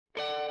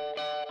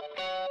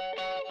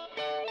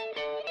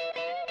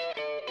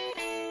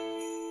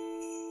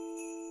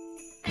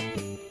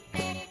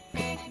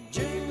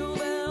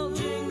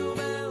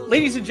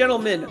Ladies and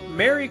gentlemen,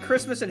 Merry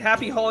Christmas and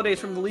Happy Holidays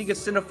from the League of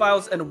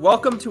Cinephiles, and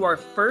welcome to our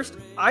first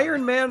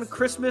Iron Man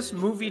Christmas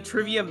movie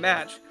trivia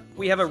match.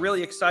 We have a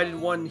really excited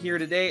one here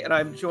today, and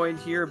I'm joined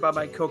here by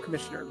my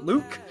co-commissioner,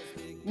 Luke.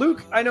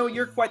 Luke, I know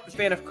you're quite the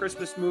fan of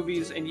Christmas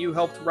movies, and you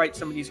helped write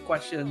some of these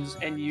questions,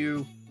 and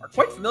you are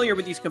quite familiar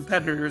with these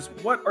competitors.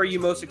 What are you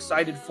most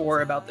excited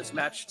for about this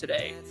match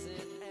today?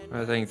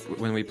 I think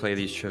when we play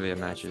these trivia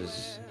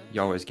matches,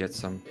 you always get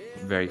some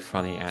very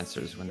funny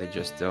answers when they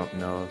just don't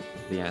know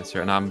the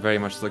answer. And I'm very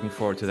much looking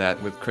forward to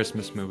that. With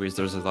Christmas movies,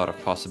 there's a lot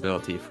of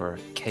possibility for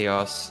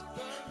chaos.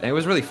 And it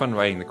was really fun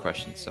writing the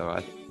questions, so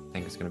I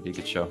think it's going to be a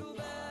good show.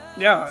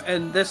 Yeah,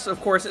 and this, of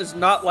course, is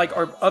not like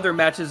our other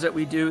matches that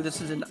we do.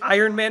 This is an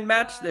Iron Man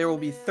match. There will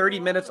be 30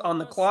 minutes on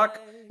the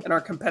clock, and our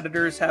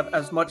competitors have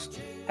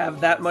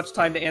that much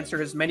time to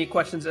answer as many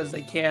questions as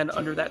they can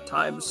under that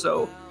time.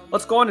 So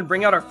let's go on and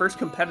bring out our first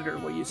competitor,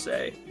 what do you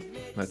say?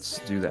 Let's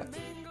do that.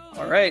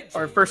 All right,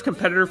 our first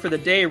competitor for the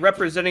day,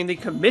 representing the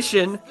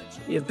commission,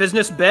 we have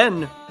Business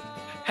Ben.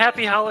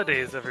 Happy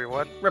holidays,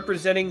 everyone.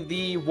 Representing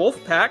the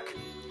Wolf Pack,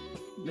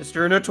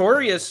 Mr.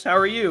 Notorious. How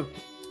are you?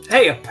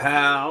 Hey,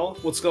 pal.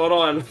 What's going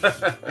on?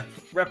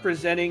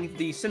 Representing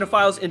the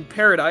Cinephiles in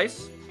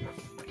Paradise,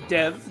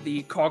 Dev,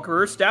 the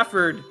Conqueror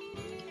Stafford.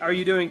 How are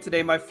you doing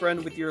today, my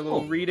friend, with your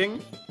little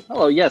reading?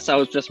 Hello, yes, I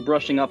was just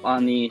brushing up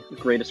on the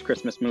greatest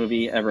Christmas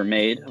movie ever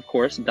made, of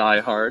course, Die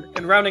Hard.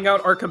 And rounding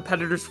out our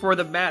competitors for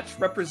the match,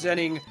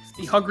 representing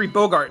the Hungry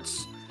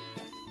Bogarts,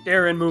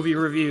 Darren Movie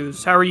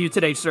Reviews. How are you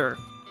today, sir?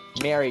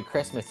 Merry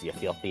Christmas, you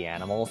filthy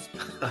animals.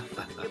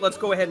 Let's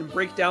go ahead and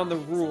break down the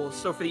rules.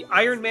 So for the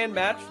Iron Man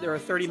match, there are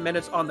 30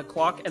 minutes on the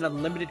clock and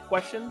unlimited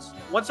questions.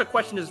 Once a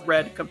question is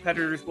read,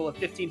 competitors will have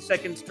 15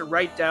 seconds to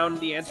write down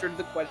the answer to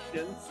the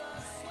question.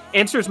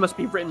 Answers must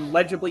be written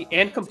legibly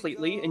and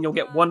completely, and you'll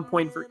get 1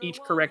 point for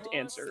each correct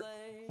answer.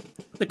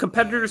 The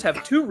competitors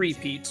have 2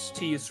 repeats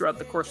to use throughout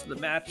the course of the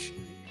match,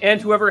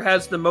 and whoever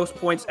has the most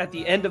points at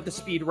the end of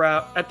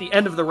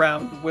the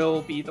round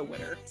will be the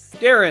winner.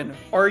 Darren,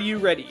 are you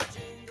ready?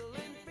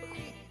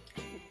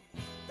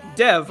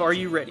 Dev, are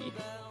you ready?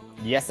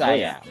 Yes, I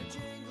am.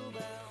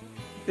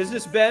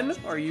 Business Ben,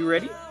 are you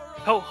ready?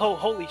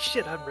 Holy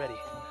shit, I'm ready.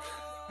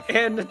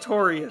 And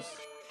Notorious.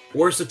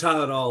 Worst of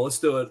Tylenol. Let's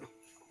do it.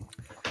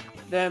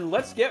 Then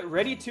let's get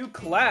ready to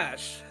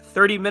clash.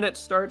 30 minutes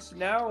starts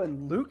now,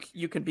 and Luke,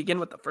 you can begin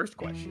with the first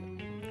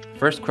question.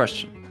 First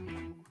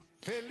question.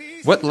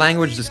 What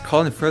language does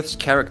Colin Firth's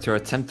character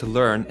attempt to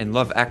learn in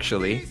Love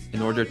Actually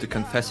in order to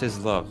confess his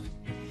love?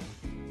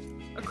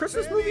 A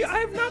Christmas movie I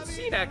have not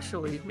seen,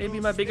 actually. Maybe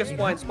my biggest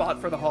blind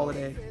spot for the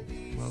holiday.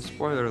 Well,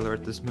 spoiler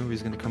alert, this movie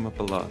is going to come up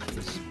a lot,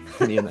 because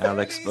me and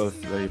Alex both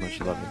very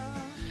much love it.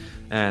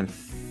 And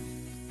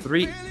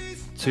 3,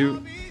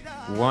 2,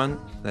 1,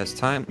 that's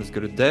time. Let's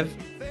go to Dev.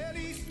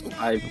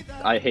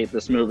 I hate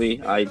this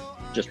movie. I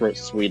just wrote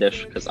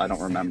Swedish because I don't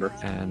remember.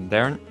 And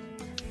Darren.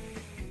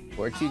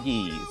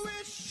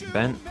 Portuguese.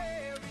 Ben.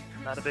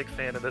 Not a big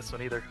fan of this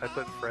one either. I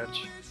put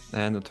French.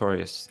 And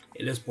Notorious.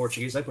 It is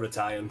Portuguese. I put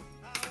Italian.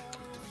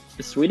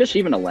 Is Swedish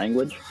even a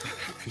language?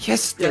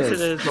 Yes, Yes, it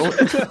is.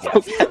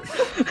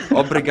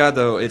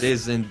 Obrigado, it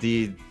is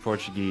indeed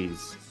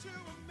Portuguese.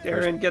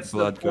 Darren gets the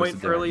Blood goes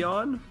point to Darren. early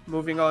on.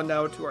 Moving on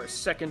now to our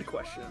second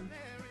question.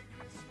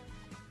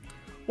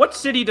 What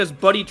city does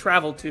Buddy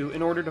travel to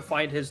in order to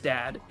find his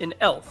dad in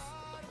Elf?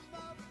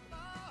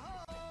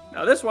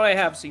 Now, this one I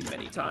have seen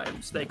many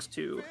times, thanks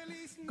to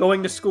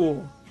going to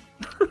school.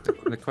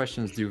 The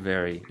questions do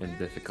vary in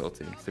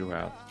difficulty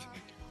throughout.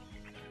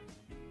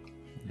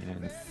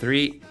 And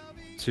 3,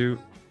 2,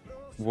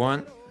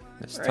 1,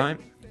 it's All time.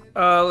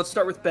 right. Let's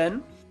start with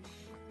Ben.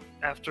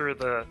 After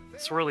the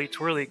swirly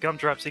twirly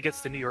gumdrops, he gets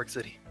to New York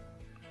City.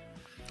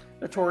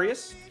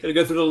 Notorious. Gotta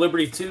go through the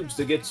Liberty Tubes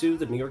to get to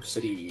the New York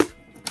City.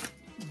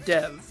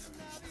 Dev.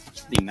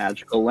 The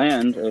magical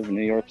land of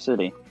New York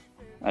City.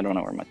 I don't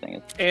know where my thing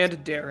is.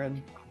 And Darren.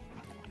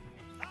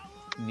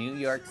 New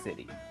York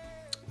City.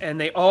 And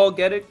they all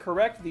get it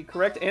correct. The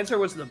correct answer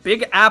was the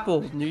Big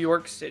Apple, New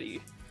York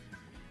City.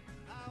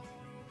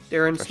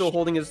 Darren's still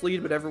holding his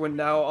lead, but everyone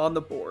now on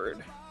the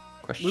board.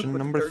 Question Luke with the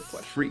number third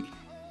question. 3.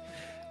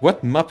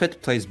 What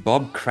Muppet plays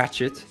Bob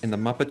Cratchit in the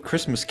Muppet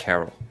Christmas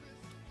Carol?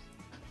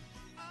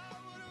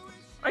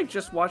 I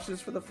just watched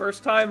this for the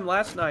first time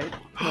last night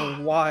in a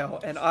while,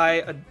 and I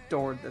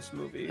adored this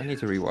movie. I need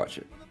to rewatch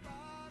it,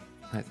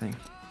 I think.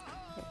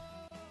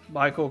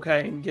 Michael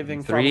Caine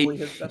giving 3, probably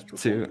his best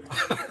 2,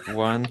 performance.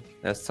 1,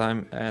 that's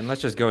time. And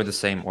let's just go in the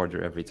same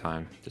order every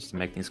time, just to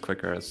make things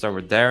quicker. Let's start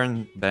with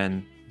Darren,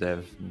 Ben,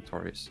 Dev,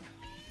 Notorious.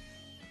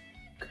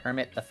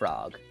 Kermit the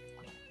Frog.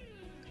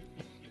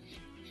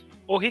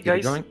 Oh, hey Keep it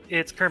guys, going.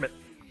 it's Kermit.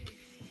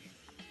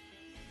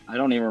 I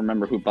don't even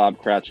remember who Bob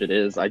Cratchit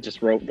is. I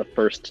just wrote the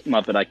first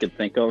Muppet I could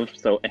think of,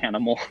 so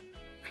Animal.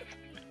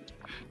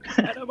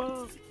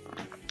 Animal.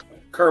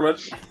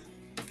 Kermit.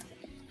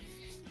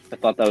 I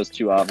thought that was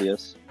too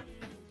obvious.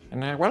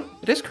 And what?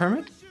 It is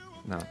Kermit?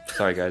 No,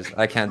 sorry guys,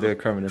 I can't do a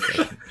Kermit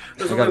impression.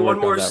 There's I gotta only one work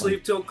on more that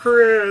sleep till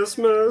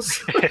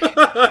Christmas.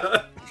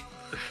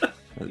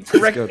 It's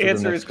correct go to the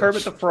answer next is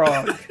Kermit the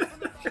Frog.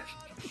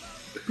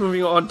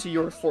 Moving on to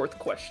your fourth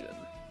question.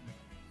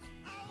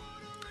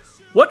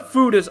 What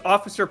food is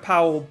Officer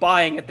Powell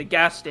buying at the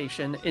gas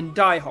station in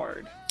Die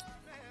Hard?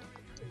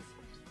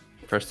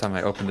 First time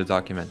I opened the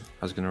document,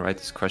 I was going to write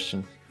this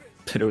question,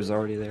 but it was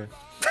already there.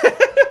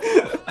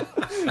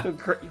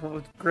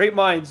 Great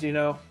minds, you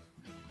know.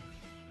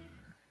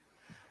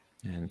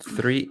 And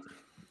 3,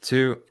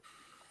 2,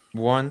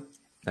 1.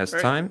 That's All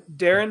right, time.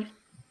 Darren,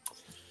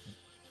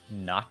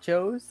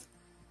 Nachos?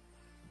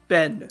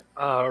 Ben,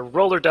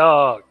 Roller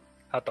dog.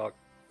 Hot dog.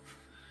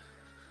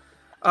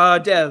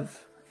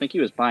 Dev, I think he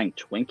was buying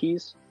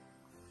Twinkies.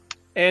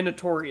 and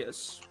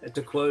Notorious. And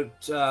to quote,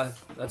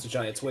 that's a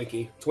giant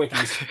Twinkie.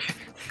 Twinkies.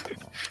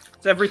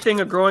 It's everything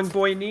a growing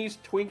boy needs.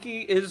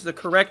 Twinkie is the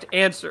correct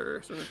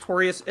answer. So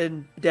Notorious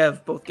and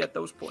Dev both get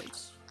those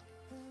points.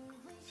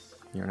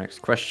 Your next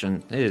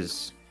question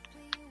is: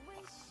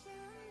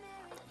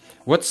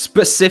 what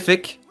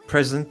specific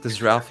present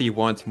does Ralphie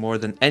want more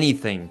than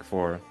anything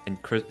for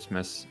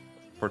Christmas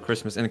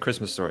in a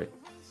Christmas Story?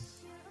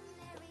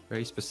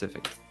 Very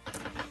specific.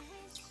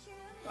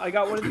 I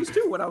got one of these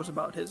too when I was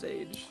about his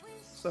age.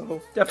 So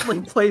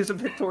definitely plays a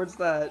bit towards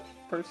that,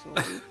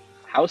 personally.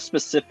 How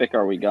specific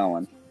are we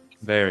going?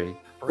 Very.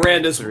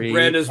 Brand is Three.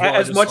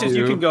 As much as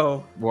you two. can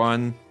go.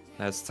 1.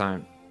 That's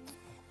time.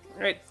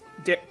 All right,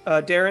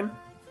 Darren,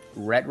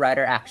 Red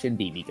Ryder action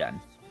BB gun.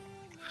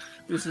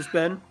 this is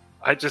Ben.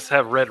 I just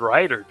have Red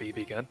Ryder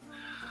BB gun.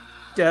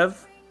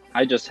 Dev,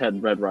 I just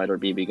had Red Ryder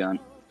BB gun.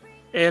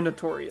 and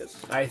Notorious.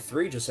 I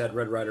 3 just had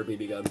Red Ryder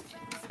BB gun.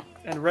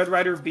 And Red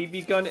Ryder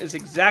BB gun is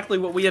exactly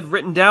what we had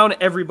written down.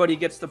 Everybody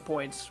gets the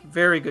points.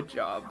 Very good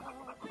job.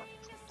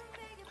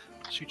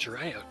 Shoot your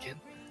eye out, kid.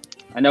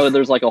 I know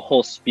there's like a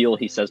whole spiel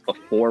he says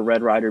before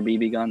Red Ryder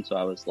BB gun, so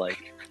I was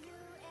like,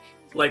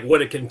 Like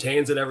what it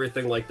contains and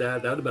everything like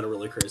that. That would have been a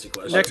really crazy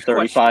question. Next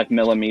 35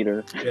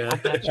 millimeter. Yeah.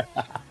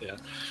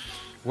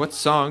 What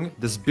song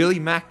does Billy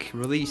Mack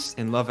release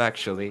in Love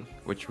Actually,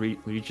 which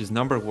reaches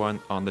 #1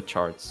 on the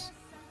charts?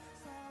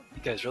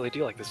 You guys really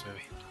do like this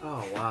movie.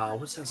 Oh wow,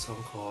 what's that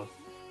song called?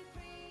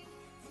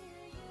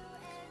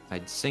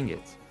 I'd sing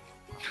it,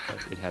 but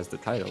it has the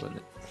title in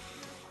it.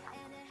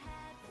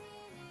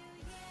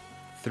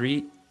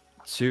 3,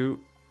 2,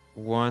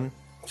 1.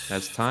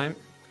 That's time.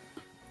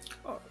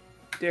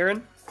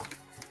 Darren,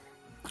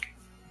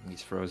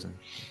 He's frozen.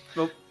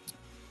 vote.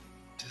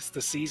 Just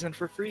the season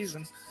for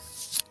freezing.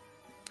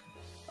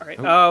 All right.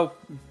 Oh.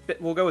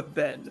 We'll go with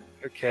Ben.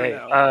 Okay.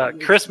 For now.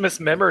 Christmas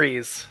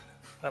memories.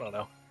 I don't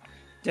know.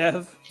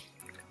 Dev,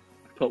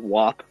 Put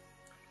WAP.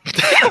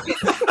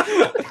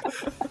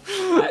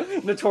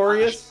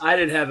 Notorious, I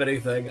didn't have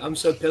anything. I'm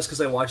so pissed because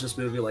I watched this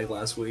movie like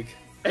last week.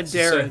 and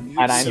Darren.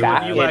 And I'm So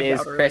back. you It lagged is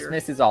out earlier.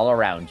 Christmas is all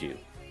around you.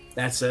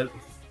 That's it.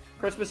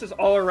 Christmas is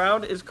all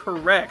around is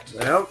correct.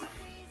 Well,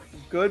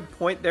 Good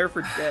point there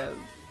for Dev.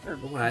 Or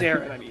What?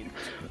 Darren, I mean.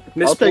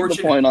 I'll take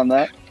the point on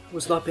that.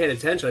 Was not paying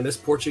attention. I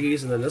missed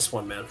Portuguese and then this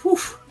one, man. Whew.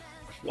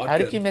 What How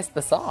did good. you miss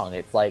the song?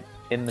 It's like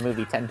in the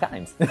movie 10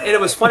 times. And it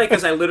was funny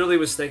because I literally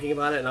was thinking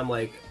about it and I'm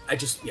like,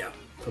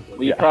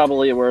 completely. We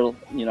probably were,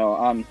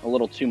 on a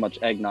little too much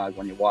eggnog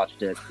when you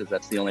watched it, because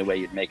that's the only way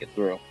you'd make it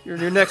through.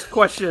 Your next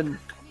question.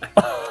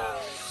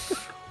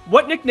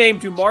 What nickname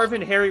do Marv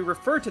and Harry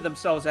refer to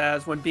themselves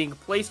as when being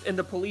placed in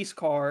the police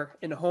car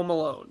in Home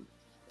Alone?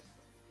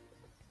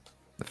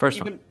 The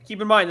first one.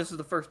 Keep in mind, this is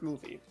the first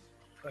movie.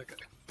 Okay.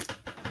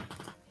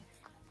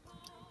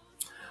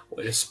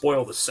 Way to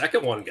spoil the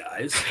second one,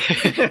 guys.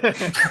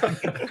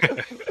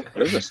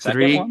 There's a second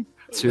 3, one?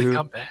 They 2,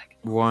 come back.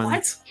 1.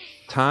 What?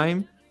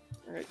 Time.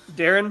 All right.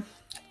 Darren,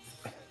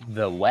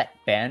 The Wet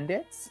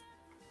Bandits?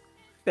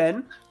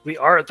 Ben, We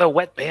are the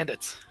Wet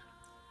Bandits.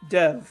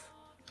 Dev,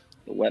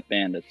 The Wet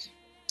Bandits.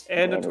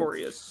 and Whatever.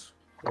 Notorious.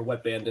 Or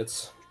Wet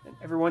Bandits. And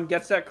everyone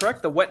gets that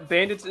correct. The Wet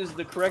Bandits is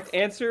the correct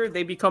answer.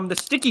 They become the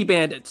Sticky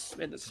Bandits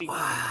in the sequel.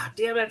 Ah,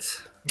 damn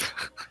it.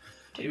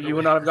 You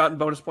would not have gotten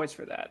bonus points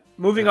for that.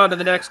 Moving on to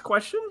the next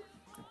question.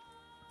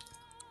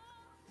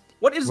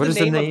 What is the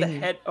name of the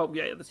head? Oh,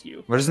 yeah, that's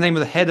you. What is the name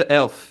of the head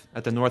elf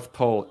at the North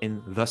Pole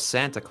in The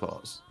Santa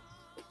Claus?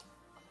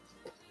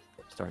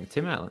 Starring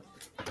Tim Allen.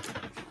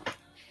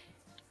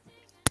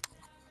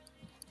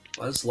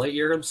 Buzz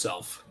Lightyear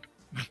himself.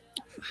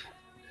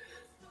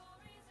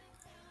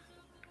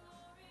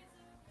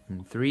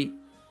 In 3,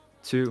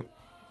 2,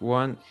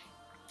 1.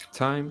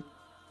 Time.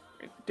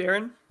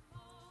 Darren,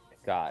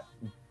 Got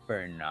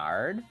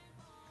Bernard?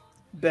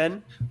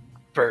 Ben,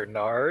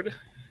 Bernard.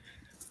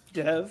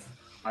 Dev,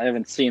 I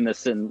haven't seen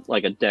this in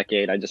like a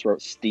decade. I just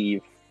wrote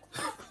Steve.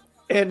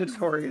 and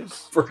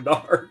Notorious.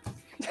 Bernard.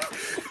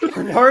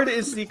 Bernard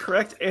is the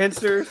correct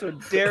answer, so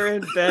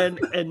Darren, Ben,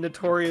 and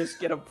Notorious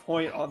get a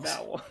point on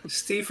that one.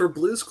 Steve for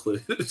Blue's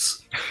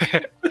Clues.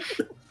 Could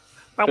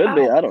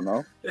be, I don't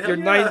know. Your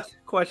ninth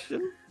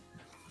question.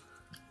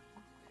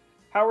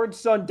 Howard's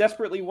son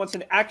desperately wants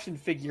an action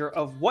figure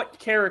of what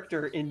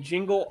character in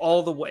Jingle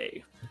All the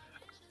Way?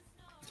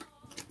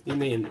 You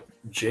mean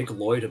Jake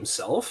Lloyd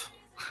himself?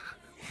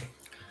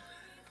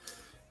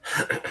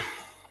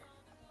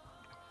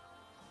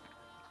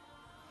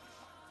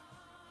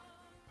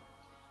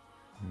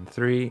 In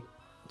 3,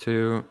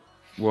 2,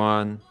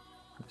 1.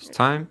 It's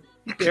time.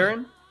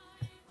 Darren,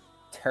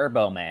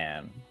 Turbo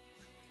Man.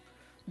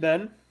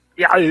 Ben,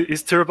 Yeah,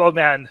 it's Turbo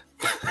Man.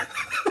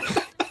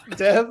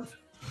 Dev.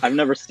 I've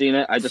never seen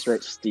it. I just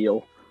wrote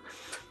Steel.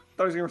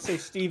 I was going to say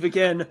Steve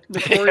again.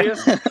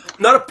 Notorious.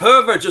 Not a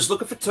pervert, just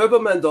looking for Turbo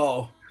Man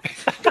doll.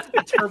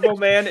 Turbo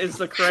Man is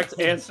the correct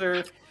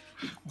answer.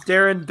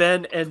 Darren,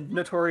 Ben, and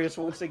Notorious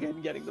once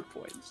again getting the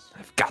points.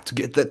 I've got to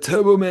get that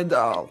Turbo Man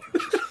doll.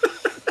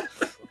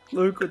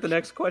 Luke with the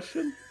next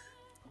question.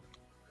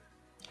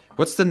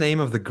 What's the name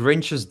of the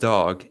Grinch's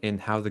dog in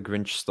How the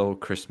Grinch Stole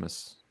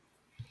Christmas?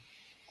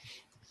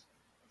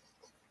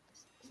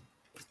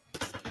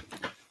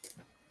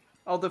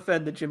 I'll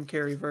defend the Jim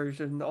Carrey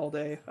version all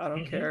day. I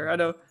don't care. I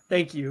know.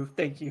 Thank you.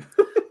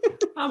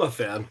 I'm a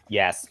fan.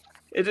 Yes.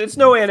 It's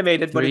no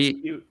animated, but 3,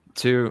 it's cute.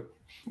 2,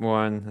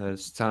 1.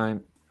 It's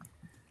time.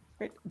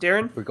 Right.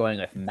 Darren, We're going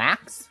with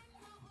Max.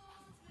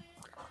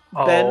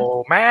 Ben?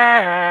 Oh,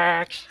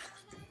 Max.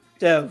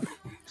 Dev,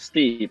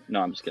 Steve.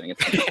 No, I'm just kidding.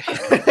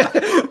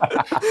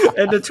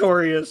 and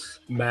Notorious.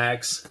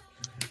 Max.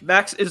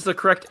 Max is the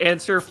correct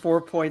answer.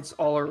 4 points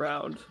all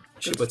around.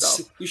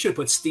 You should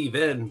put Steve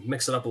in,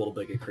 mix it up a little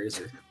bit, get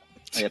crazier.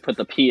 I put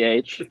the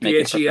PH, make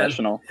it PHEN.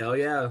 professional. Hell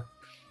yeah.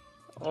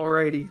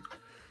 Alrighty.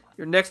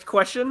 Your next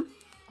question.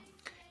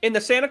 In the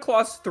Santa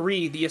Claus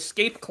 3, the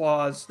escape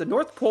clause, the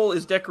North Pole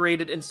is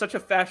decorated in such a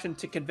fashion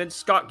to convince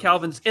Scott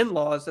Calvin's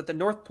in-laws that the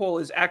North Pole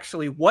is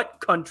actually what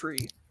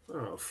country?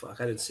 Oh,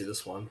 fuck. I didn't see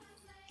this one.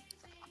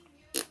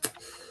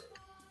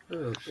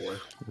 Oh,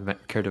 boy.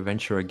 Care to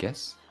venture a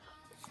guess?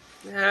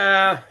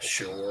 Yeah,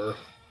 sure.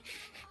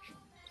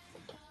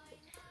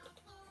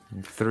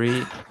 In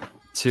 3,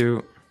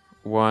 2,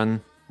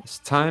 1. It's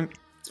time.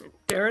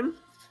 Darren?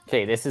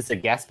 Okay, this is a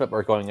guess, but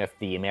we're going with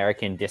the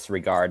American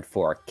disregard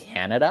for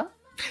Canada.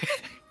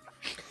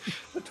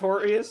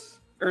 Notorious?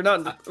 Or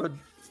not?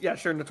 Yeah,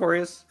 sure,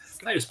 Notorious.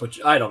 Can I just put...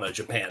 I don't know,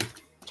 Japan.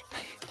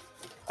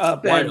 Ben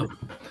Why not?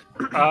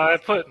 I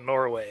put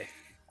Norway.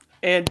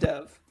 and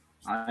Dev.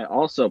 I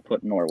also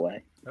put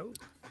Norway. Oh.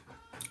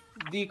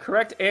 The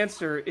correct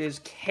answer is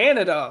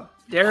Canada.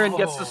 Darren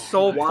gets the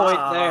sole point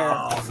there.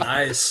 Wow,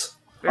 nice.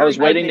 I was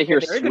Very waiting to good. hear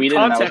Very good Sweden,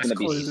 and I was context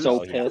going to be clues. so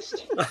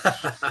pissed.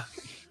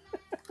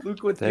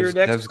 Luke with your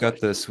Dev's next. got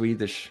the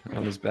Swedish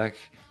on his back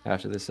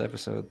after this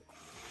episode.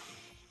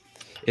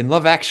 In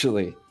Love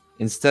Actually,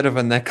 instead of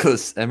a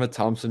necklace, Emma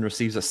Thompson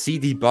receives a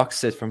CD box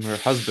set from her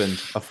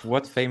husband of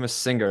what famous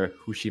singer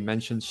who she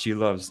mentions she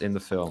loves in the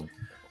film?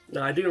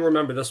 No, I do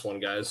remember this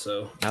one, guys,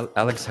 so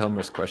Alex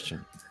Helmer's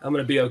question. I'm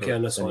going to be okay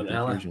on this Any one.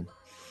 Alex confusion?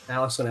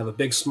 going to have a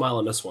big smile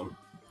on this one.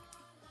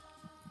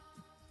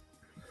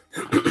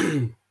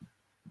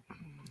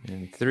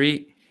 In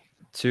 3,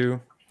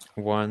 2,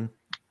 1.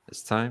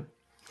 It's time.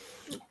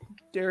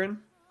 Darren.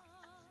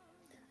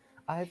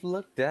 I've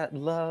looked at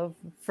love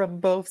from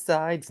both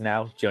sides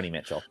now. Joni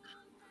Mitchell.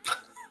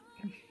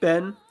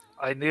 Ben.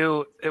 I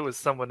knew it was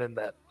someone in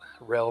that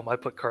realm. I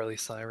put Carly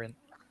Simon.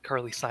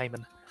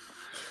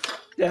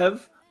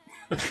 Dev.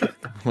 Oh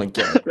my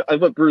god. I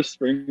put Bruce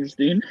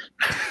Springsteen.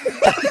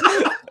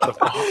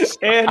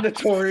 And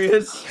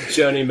Notorious.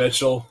 Joni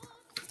Mitchell.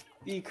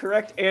 The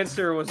correct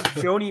answer was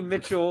Joni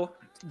Mitchell.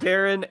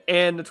 Darren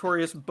and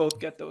Notorious both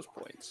get those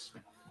points.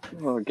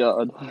 Oh,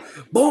 God.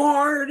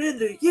 Born in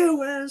the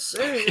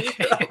USA.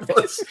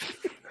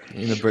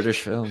 In a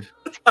British film.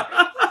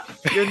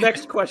 Your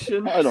next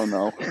question. I don't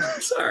know.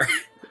 Sorry.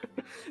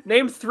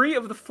 Name 3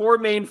 of the 4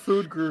 main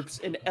food groups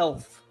in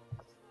Elf.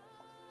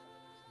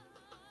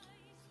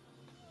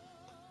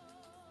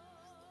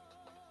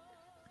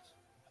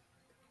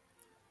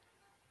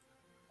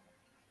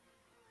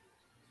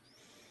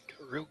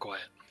 Real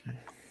quiet.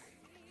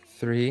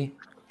 3,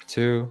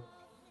 2,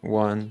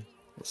 1.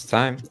 It's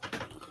time.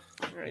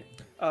 All right.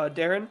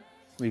 Darren.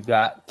 We've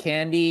got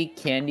candy,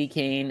 candy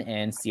cane,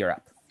 and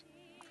syrup.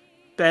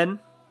 Ben.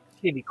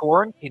 Candy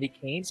corn, candy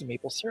canes, and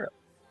maple syrup.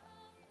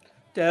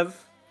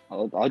 Dev.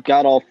 I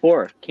got all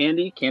 4.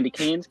 Candy, candy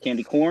canes,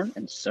 candy corn,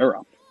 and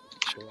syrup.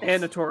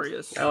 And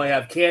Notorious. I only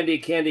have candy,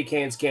 candy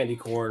canes, candy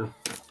corn.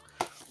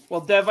 Well,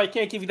 Dev, I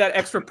can't give you that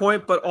extra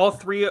point, but all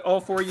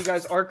 4 of you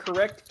guys are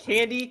correct.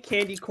 Candy,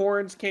 candy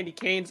corns, candy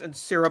canes, and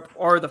syrup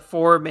are the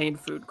 4 main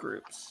food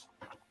groups.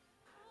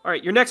 All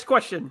right, your next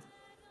question.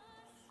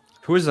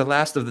 Who is the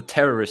last of the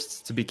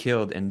terrorists to be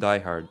killed in Die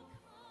Hard?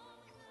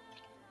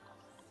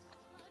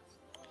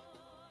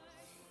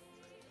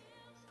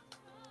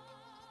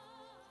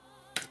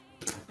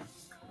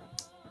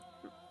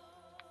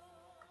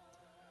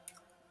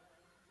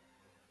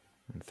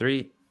 In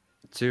 3,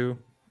 2,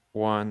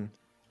 1.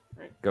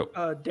 Go.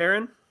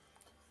 Darren.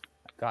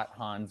 Got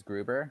Hans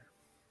Gruber.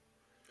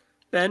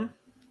 Ben.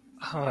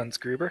 Hans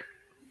Gruber.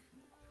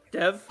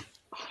 Dev.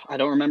 I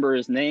don't remember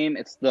his name.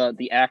 It's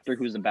the actor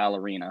who's a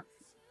ballerina.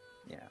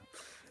 Yeah.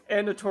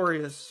 And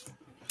Notorious.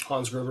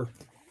 Hans Gruber.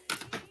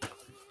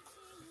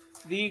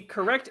 The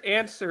correct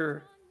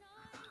answer.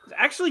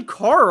 Actually,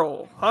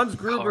 Carl. Hans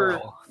Gruber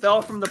Carl.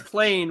 fell from the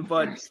plane,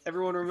 but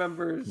everyone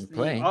remembers The the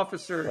plane?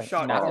 officer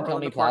shot Not Carl in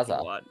Tony the parking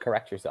Plaza. lot.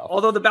 Correct yourself.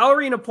 Although the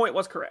ballerina point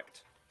was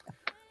correct.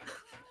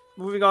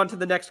 Moving on to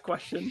the next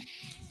question.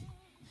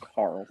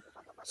 Carl.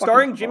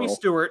 Starring Fucking Jimmy Carl.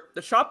 Stewart,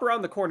 The Shop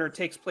Around the Corner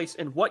takes place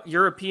in what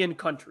European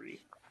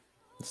country?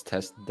 Let's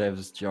test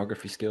Dev's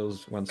geography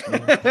skills once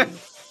more.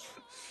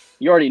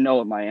 You already know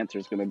what my answer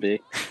is going to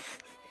be.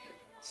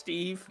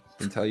 Steve.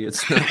 I can tell you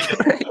it's not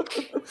correct.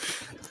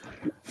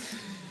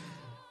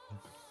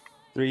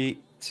 3,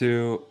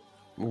 2,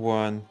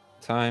 1,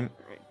 time.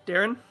 All right,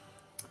 Darren.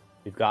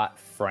 We've got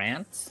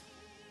France.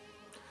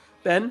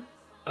 Ben.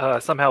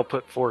 Somehow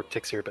put 4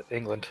 ticks here, but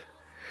England.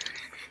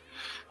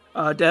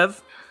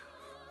 Dev.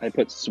 I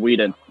put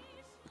Sweden.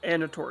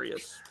 And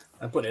Notorious.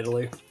 I put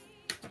Italy.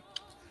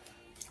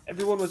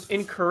 Everyone was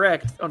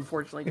incorrect,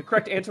 unfortunately. The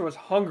correct answer was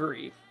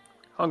Hungary.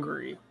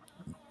 Hungary.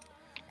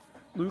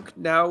 Luke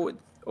now with...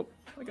 Oh,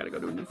 I gotta go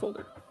to a new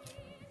folder.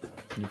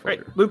 New All right,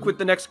 folder. Luke with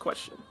the next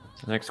question.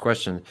 Next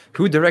question.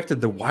 Who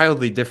directed the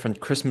wildly different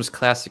Christmas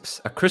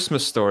classics, A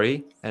Christmas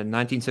Story and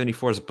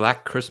 1974's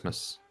Black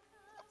Christmas?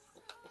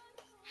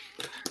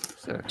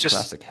 It's a Just-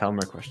 classic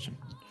Helmer question.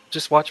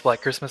 Just watch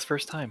Black Christmas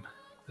first time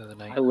the other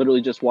night. I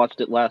literally just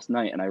watched it last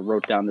night and I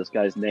wrote down this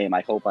guy's name.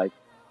 I hope I.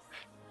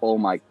 Oh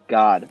my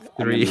god.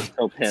 I'm gonna be 3,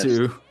 so pissed.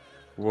 2,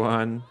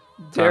 1.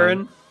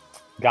 Darren.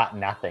 Got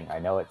nothing. I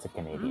know it's a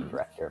Canadian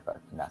director, but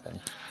nothing.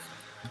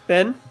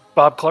 Ben.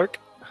 Bob Clark.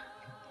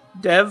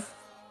 Dev.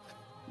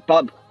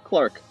 Bob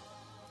Clark.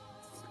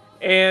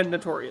 And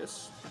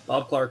Notorious.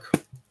 Bob Clark.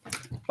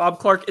 Bob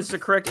Clark is the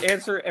correct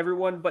answer,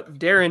 everyone but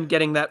Darren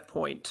getting that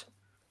point.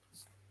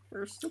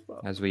 Where's the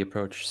Bob? As we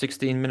approach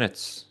 16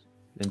 minutes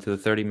into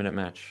the 30-minute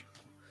match.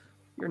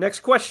 Your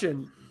next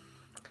question.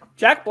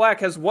 Jack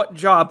Black has what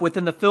job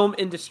within the film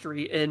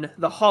industry in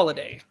The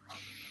Holiday?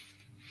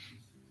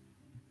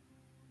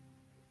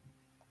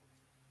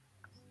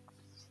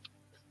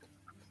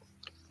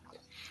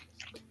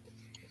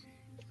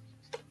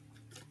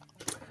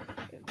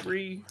 And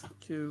 3,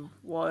 2,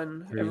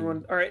 1. Three.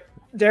 Everyone. All right.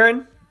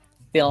 Darren.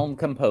 Film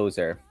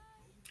composer.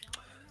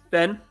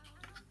 Ben.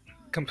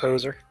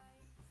 Composer.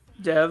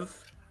 Dev.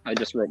 I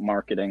just wrote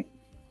marketing.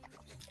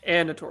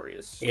 And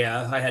Notorious.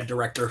 Yeah, I had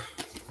director.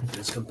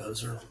 His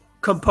composer.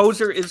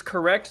 Composer is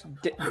correct.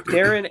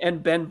 Darren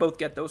and Ben both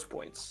get those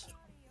points.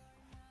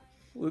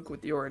 Luke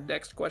with your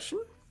next question.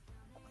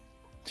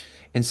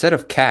 Instead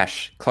of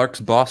cash, Clark's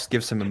boss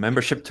gives him a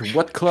membership to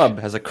what club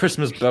has a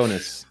Christmas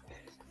bonus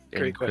in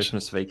Great question.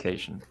 Christmas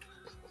Vacation?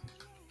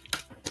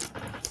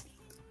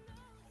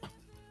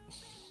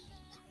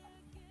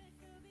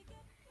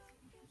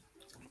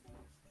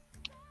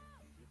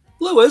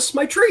 Lewis,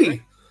 my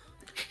tree.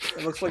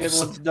 It looks like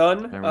everyone's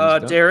done.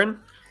 Everyone's done. Darren,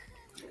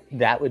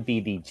 That would be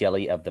the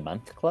Jelly of the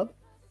Month Club.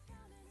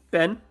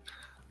 Ben,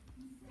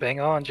 Bang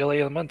on, Jelly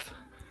of the Month.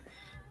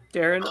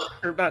 Darren,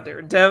 or not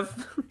Darren,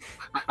 Dev,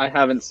 I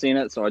haven't seen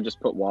it, so I just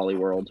put Wally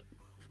World.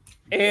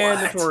 and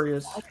What?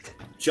 Notorious.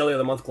 Jelly of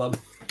the Month Club.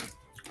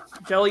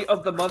 Jelly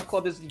of the Month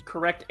Club is the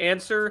correct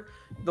answer.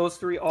 Those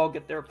three all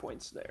get their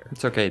points there.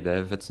 It's okay,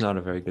 Dev. It's not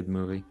a very good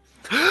movie.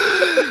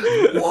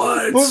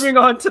 What? Moving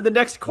on to the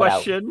next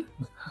question.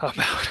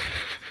 About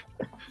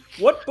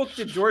What book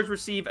did George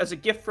receive as a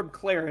gift from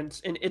Clarence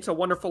in It's a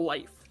Wonderful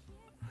Life?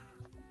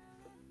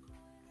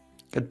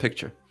 Good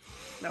picture.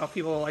 Now, if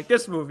people are like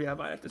this movie, I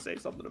might have to say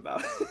something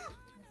about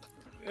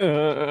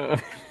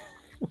it.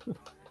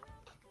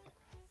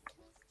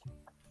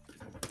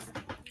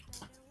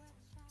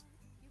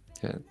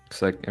 Yeah,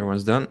 looks like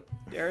everyone's done.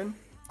 Darren,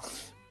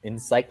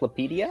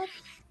 Encyclopedia.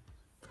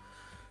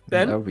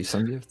 Ben, That would be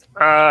some gift.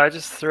 I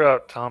just threw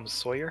out Tom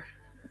Sawyer.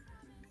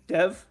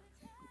 Dev,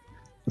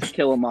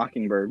 Kill a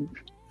Mockingbird.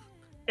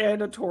 and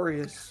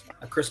Notorious.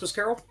 A Christmas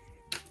Carol?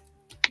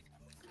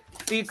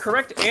 The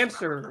correct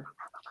answer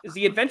is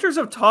The Adventures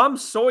of Tom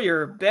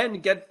Sawyer. Ben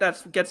gets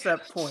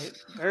that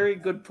point. Very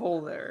good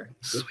pull there.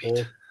 Good Sweet.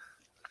 pull.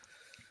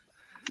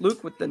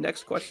 Luke with the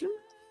next question.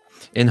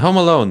 In Home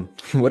Alone,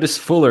 what is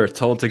Fuller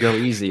told to go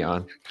easy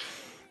on?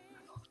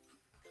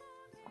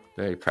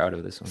 Very proud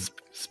of this one.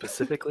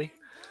 Specifically.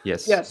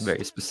 Yes, Yes.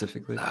 very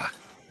specifically.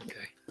 Okay.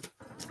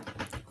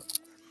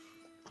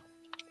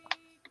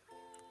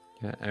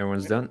 Yeah,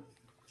 everyone's done,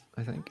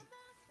 I think.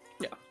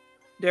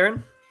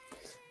 Darren,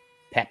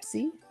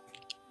 Pepsi.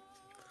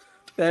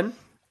 Ben,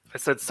 I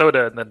said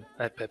soda and then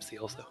I had Pepsi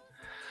also.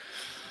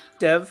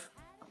 Dev,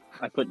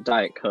 I put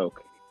Diet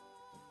Coke.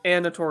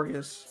 and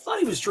Notorious. Thought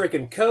he was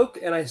drinking Coke,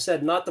 and I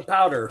said not the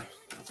powder.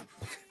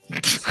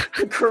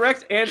 The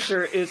correct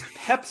answer is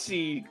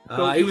Pepsi.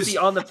 Go He easy was-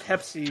 on the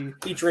Pepsi.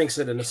 He drinks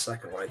it in a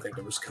second when I think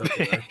it was Coke.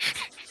 in there.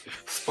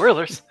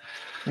 Spoilers.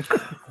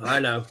 I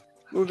know.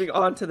 Moving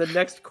on to the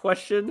next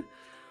question.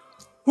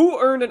 Who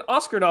earned an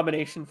Oscar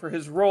nomination for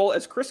his role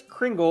as Kris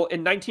Kringle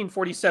in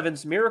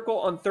 1947's Miracle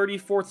on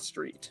 34th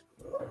Street?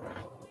 Oh,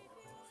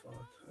 fuck.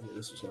 I knew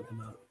this was going to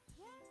come out.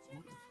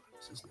 What the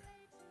fuck is his name?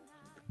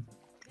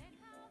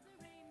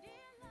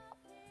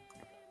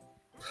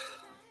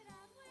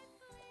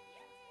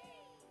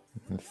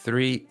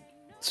 3,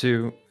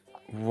 2,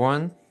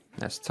 1.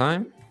 That's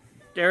time.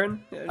 Darren?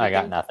 I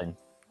got anything? nothing.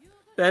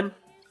 Ben?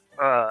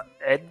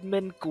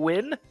 Edmund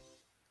Gwynn?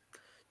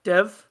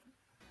 Dev?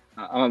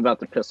 I'm about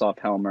to piss off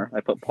Helmer.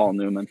 I put Paul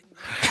Newman.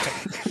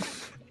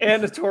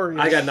 And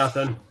Notorious. I got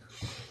nothing.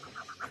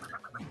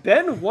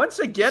 Ben, once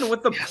again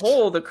with the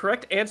poll, the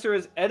correct answer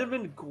is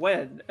Edmund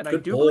Gwen, and I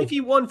Good do poll. believe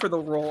he won for the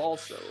role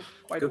also.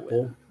 Quite a Good win.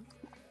 poll.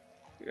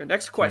 Your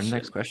next Our question.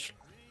 next question.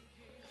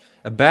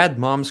 A Bad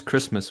Moms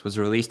Christmas was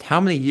released how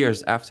many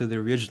years after the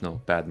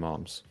original Bad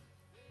Moms?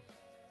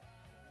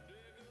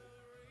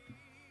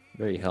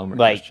 Very Helmer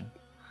Like- question.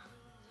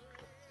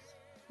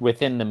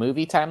 Within the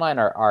movie timeline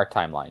or our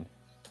timeline?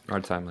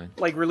 Our timeline.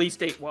 Like release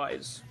date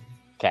wise.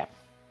 Okay.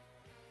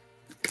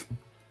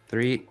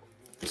 3,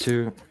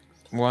 2,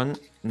 1.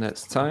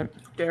 That's time.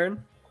 Darren?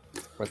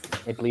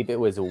 I believe it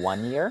was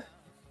 1 year.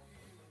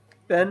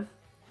 Ben?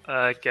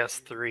 I guess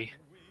 3.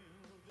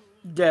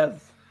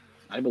 Dev?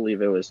 I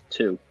believe it was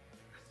 2.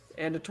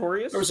 And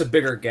Notorious? There was a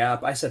bigger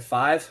gap. I said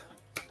 5.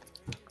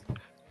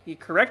 The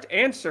correct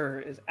answer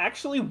is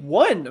actually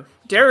 1.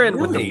 Darren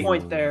with the Really?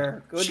 point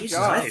there. Good Jesus,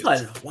 job. I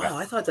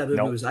thought that movie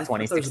No, was. I thought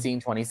that was 2016,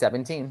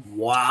 2017.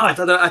 wow, I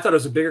thought it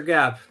was a bigger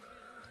gap.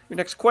 Your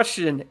next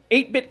question.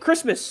 8-Bit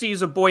Christmas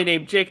sees a boy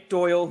named Jake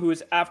Doyle who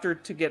is after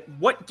to get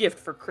what gift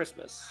for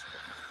Christmas?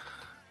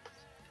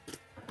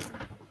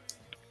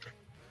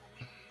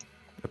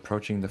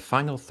 Approaching the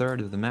final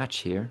third of the match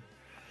here.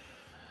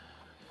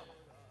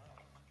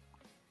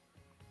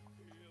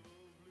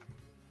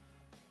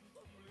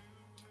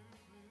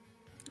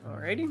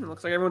 Alrighty, it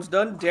looks like everyone's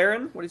done.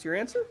 Darren, what is your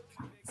answer?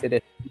 Is it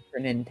a Super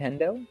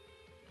Nintendo?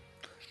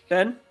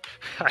 Ben?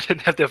 I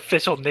didn't have the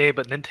official name,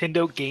 but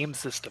Nintendo Game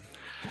System.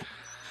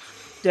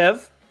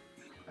 Dev?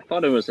 I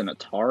thought it was an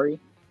Atari.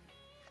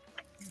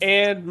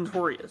 And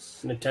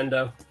Notorious.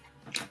 Nintendo.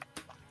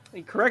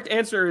 The correct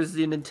answer is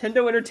the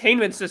Nintendo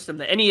Entertainment System,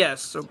 the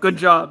NES. So good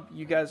job.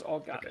 You guys all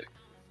got it.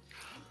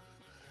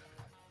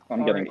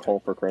 I'm All getting right.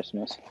 coal for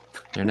Christmas.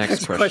 Your next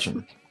Next question.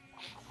 question.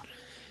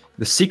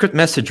 The secret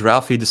message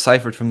Ralphie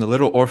deciphered from the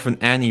Little Orphan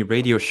Annie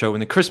radio show in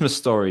The Christmas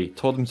Story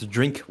told him to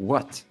drink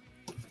what?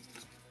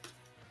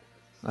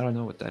 I don't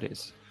know what that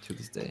is to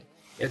this day.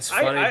 It's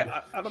funny.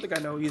 I don't think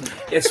I know either.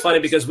 It's funny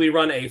because we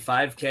run a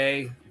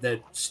 5K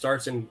that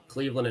starts in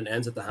Cleveland and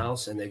ends at the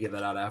house, and they give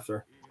that out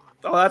after.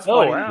 Oh, that's Oh,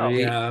 funny. wow. 3,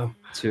 Yeah.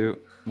 2,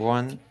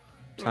 1.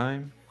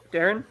 Time.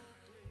 Darren?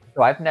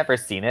 So I've never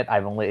seen it.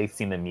 I've only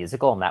seen the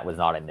musical, and that was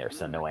not in there,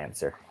 so no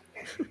answer.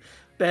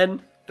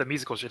 Ben? The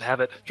musical should have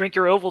it. Drink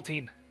your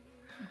Ovaltine.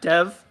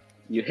 Dev?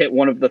 You hit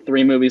one of the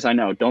 3 movies I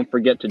know. Don't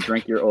forget to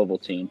drink your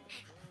Ovaltine.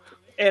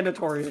 And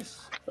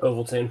Notorious.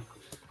 Ovaltine.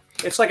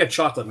 It's like a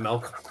chocolate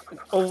milk,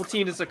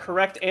 Ovaltine is the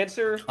correct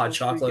answer. hot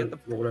Hopefully chocolate, get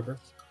or whatever.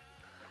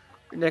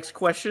 the next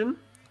question.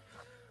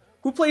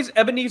 Who plays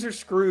Ebenezer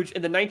Scrooge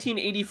in the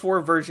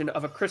 1984 version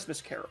of A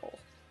Christmas Carol?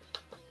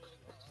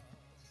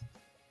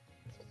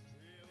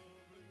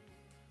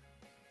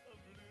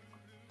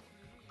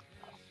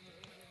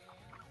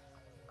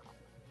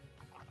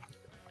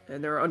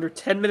 And there are under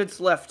 10 minutes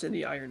left in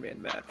the Iron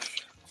Man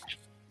match.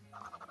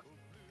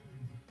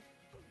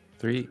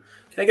 3,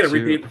 Can I get a 2,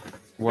 repeat?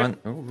 1.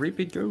 Oh,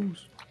 repeat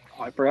goes.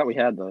 Oh, I forgot we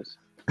had those.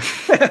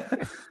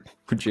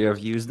 Could you have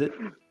used it?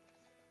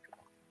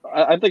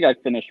 I think I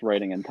finished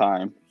writing in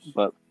time,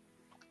 but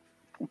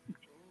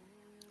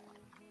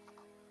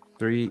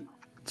 3,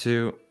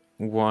 2,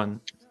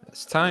 1.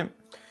 It's time.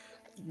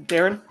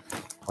 Darren?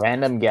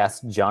 Random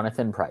guess,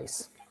 Jonathan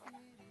Price.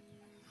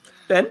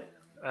 Ben?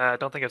 I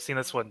don't think I've seen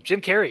this one.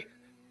 Jim Carrey.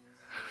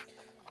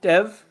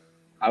 Dev?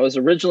 I was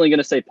originally going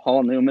to say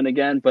Paul Newman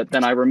again, but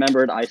then I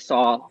remembered I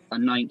saw a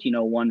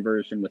 1901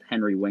 version with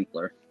Henry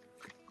Winkler.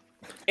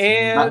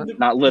 And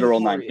Not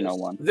literal Notorious.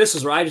 1901. This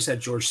is where I just had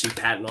George C.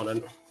 Patton on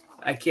it.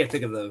 I can't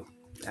think of the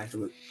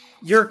actor.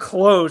 You're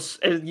close.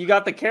 And you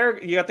got the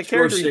character. You got the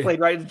character George you C. played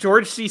right.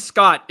 George C.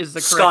 Scott is the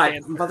correct Scott,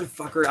 answer.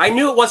 motherfucker. I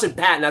knew it wasn't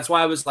Patton. That's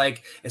why I was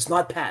like, it's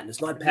not Patton. It's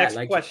not Next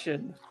Patton.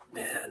 question.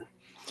 Man.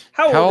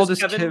 How How old old is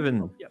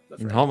Kevin Oh, yep,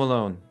 that's in right. Home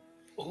Alone?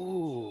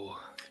 Ooh.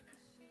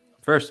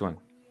 First one.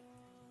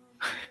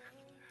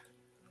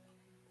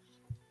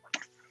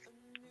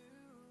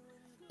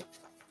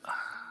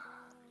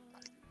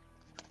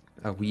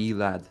 A wee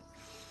lad.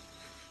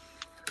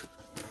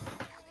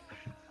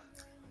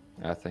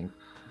 I think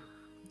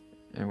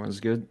everyone's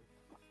good.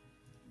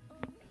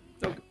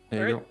 Okay.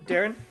 There All you right,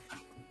 Darren,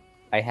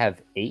 I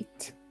have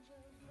 8.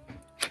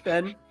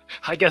 Ben,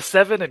 I guess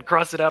 7 and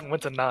crossed it out and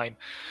went to 9.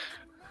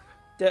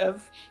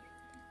 Dev,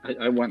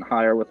 I went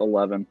higher with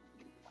 11.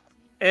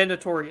 and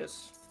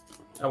Notorious.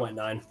 I went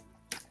 9.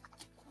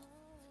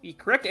 The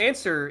correct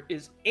answer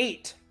is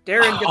 8.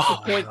 Darren gets the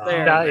point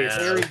there. Nice.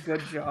 Very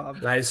good job.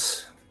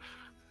 Nice.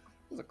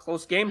 It was a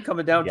close game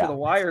coming down Yeah. to the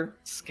wire.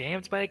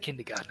 Scammed by a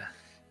kindergartner.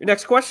 Your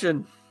next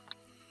question.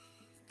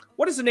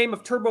 What is the name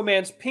of Turbo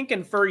Man's pink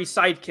and furry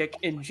sidekick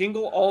in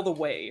Jingle All the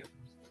Way?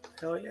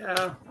 Hell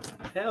yeah.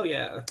 Hell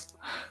yeah.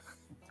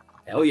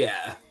 Hell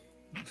yeah.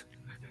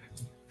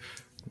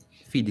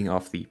 Feeding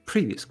off the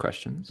previous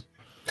questions,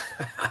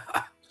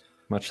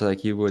 much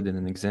like you would in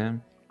an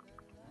exam.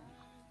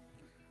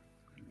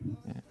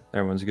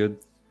 Everyone's good.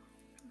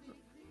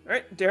 All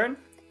right, Darren,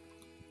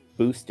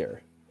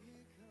 Booster.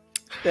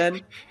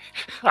 Ben,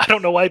 I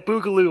don't know why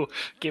Boogaloo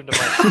came to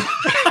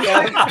mind.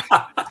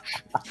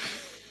 Dev,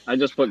 I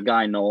just put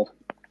Guy Knoll.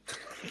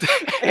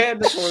 and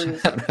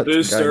Notorious.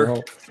 Booster.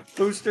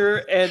 Booster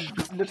and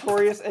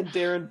Notorious and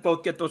Darren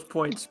both get those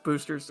points.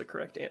 Booster's the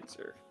correct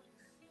answer.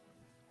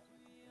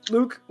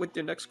 Luke, with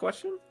your next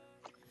question.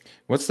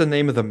 What's the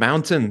name of the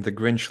mountain the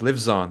Grinch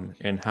lives on,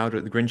 and how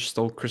did the Grinch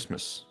stole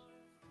Christmas?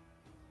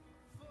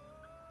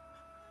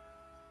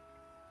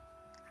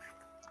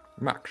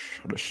 Max,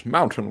 this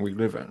mountain we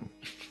live in.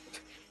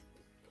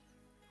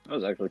 That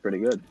was actually pretty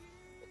good.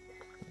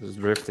 This is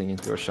drifting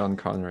into a Sean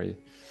Connery.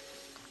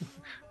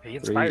 He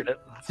inspired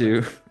 3,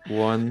 it. 2,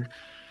 1.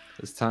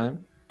 It's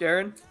time.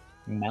 Darren,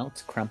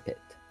 Mount Crumpet.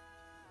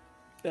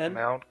 Ben,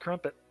 Mount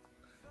Crumpet.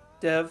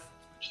 Dev,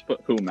 Just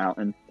put Who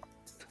Mountain.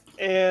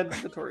 and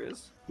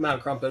Notorious.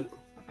 Mount Crumpet.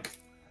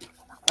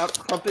 Mount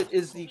Crumpet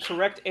is the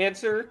correct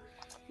answer.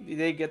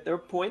 They get their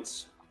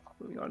points.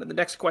 Moving on to the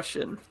next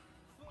question.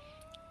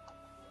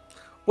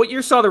 What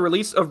year saw the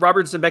release of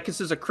Robert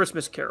Zemeckis' A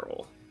Christmas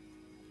Carol?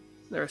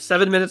 There are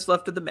 7 minutes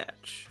left of the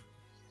match.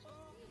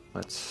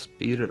 Let's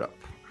speed it up.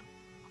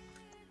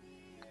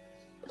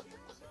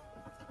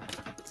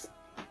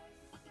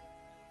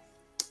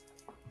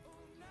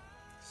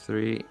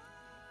 3,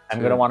 I'm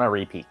 2, going to want to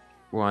repeat.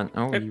 1.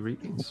 Oh, he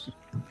repeats.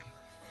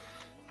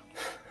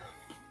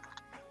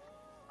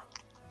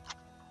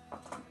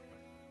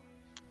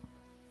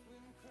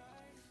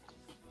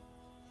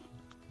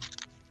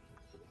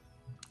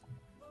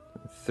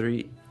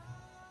 Three,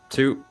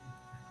 2,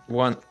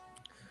 1.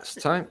 It's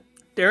time.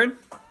 Darren,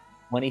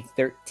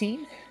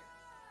 2013?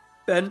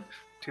 Ben,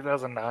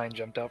 2009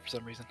 jumped out for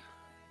some reason.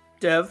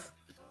 Dev,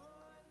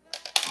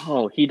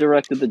 Oh, he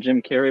directed the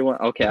Jim Carrey one?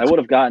 Okay, I would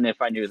have gotten it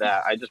if I knew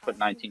that. I just put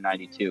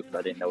 1992 because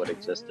I didn't know it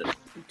existed.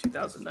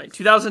 2009.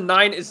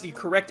 2009 is the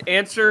correct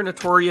answer.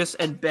 Notorious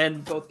and Ben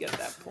both get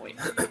that point.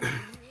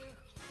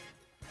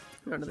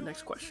 On to the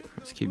next question.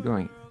 Let's keep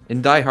going.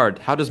 In Die Hard,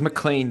 how does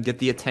McClane get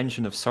the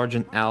attention of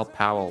Sergeant Al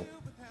Powell?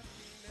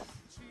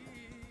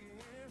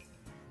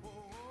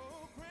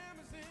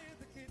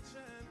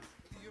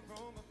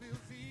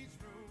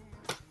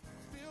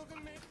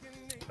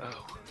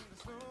 Oh.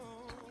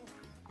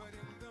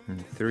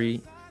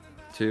 3,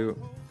 2,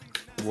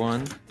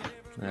 1.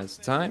 That's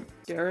time.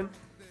 Darren,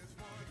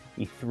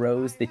 He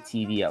throws the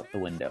TV out the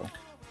window.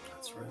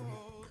 That's right.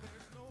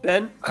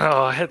 Ben,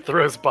 Oh, I had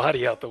throw his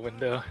body out the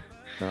window.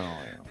 Oh,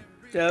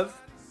 Dev,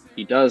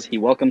 He does. He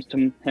welcomes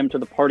him to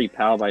the party,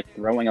 pal, by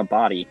throwing a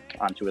body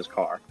onto his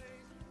car.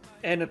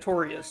 and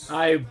Notorious.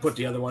 I put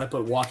the other one. I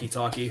put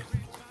walkie-talkie.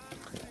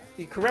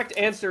 The correct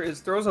answer is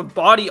throws a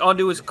body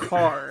onto his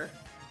car.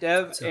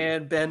 Dev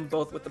and Ben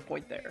both with the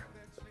point there.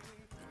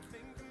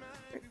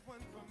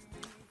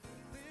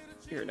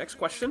 Here, next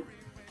question.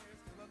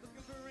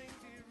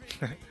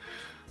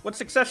 What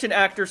Succession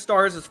actor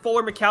stars as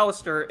Fuller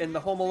McAllister in the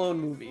Home Alone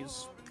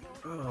movies?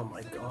 Oh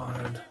my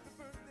god.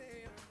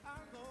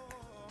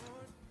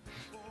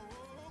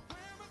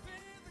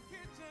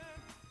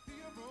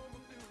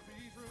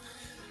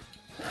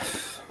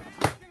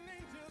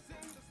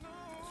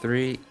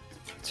 Three,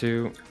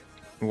 2,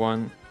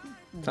 1.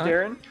 Time.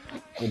 Darren,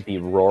 would be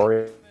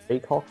Rory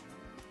Culkin?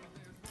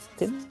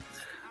 That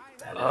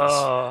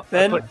is.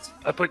 Ben,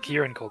 I put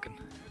Kieran Culkin.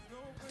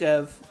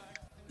 Dev,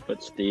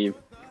 But Steve.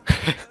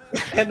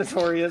 and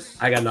Notorious.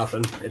 I got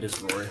nothing. It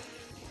is Rory.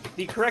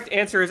 The correct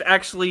answer is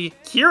actually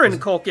Kieran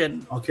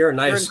Culkin. Oh, Kieran,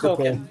 nice. Kieran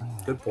Good Culkin.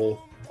 pull. Good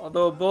pull.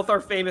 Although both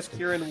are famous,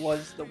 Kieran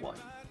was the one.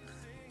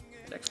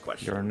 Next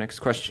question. Your next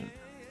question.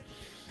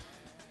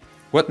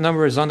 What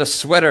number is on the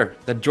sweater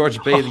that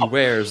George Bailey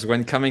wears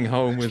when coming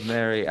home with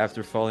Mary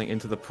after falling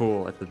into the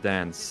pool at the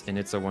dance in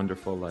It's a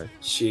Wonderful Life?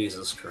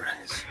 Jesus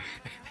Christ.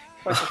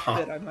 Quite a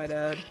fit, I might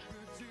add.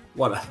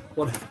 What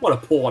a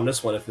pull on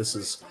this one if this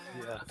is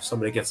Yeah. if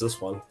somebody gets this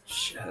one.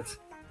 Shit.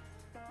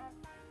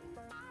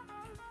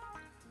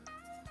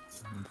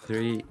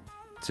 3,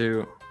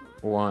 2,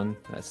 1.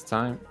 That's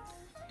time.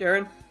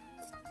 Darren,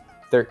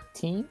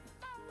 13?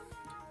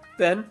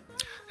 Ben,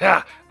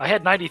 Yeah, I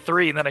had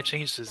 93 and then I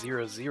changed to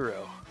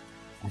 00.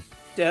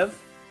 Dev,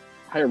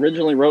 I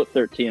originally wrote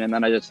 13, and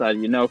then I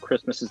decided,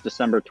 Christmas is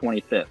December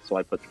 25th, so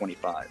I put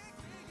 25.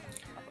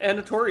 and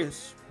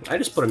Notorious. I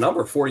just put a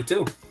number,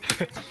 42.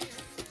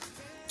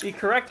 The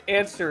correct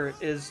answer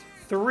is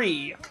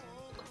 3.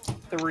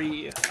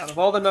 3. Out of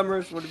all the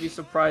numbers, would be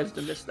surprised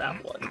to miss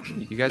that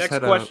one. You guys Next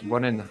had question. a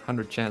 1 in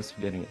 100 chance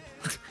of getting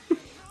it.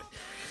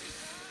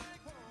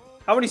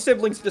 How many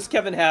siblings does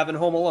Kevin have in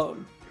Home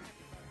Alone?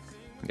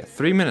 We got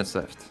 3 minutes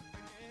left.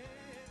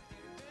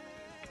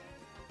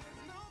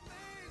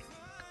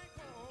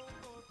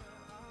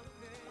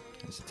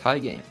 It's a tie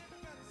game.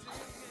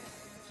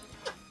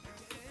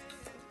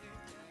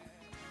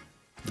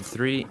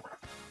 3,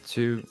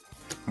 2,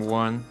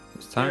 1.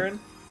 It's time. Darren,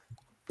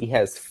 He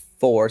has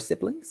 4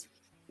 siblings?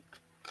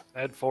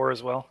 I had 4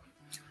 as well.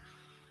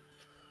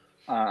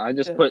 I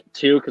just put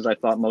 2 because I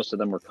thought most of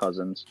them were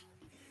cousins.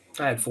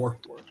 I had 4.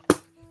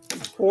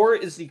 4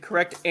 is the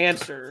correct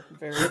answer.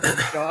 Very good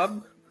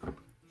job.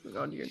 Moving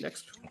on to your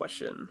next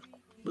question.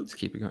 Let's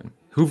keep it going.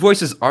 Who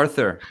voices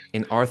Arthur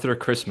in Arthur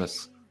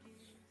Christmas?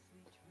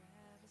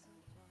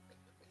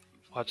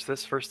 Watch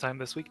this first time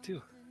this week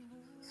too.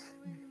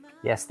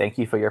 Yes, thank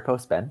you for your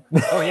post, Ben.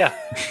 Oh yeah.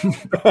 You're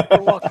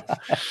welcome.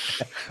 I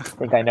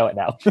think I know it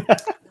now. Yeah,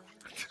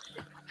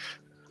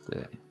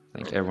 I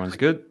think everyone's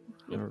good.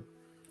 3,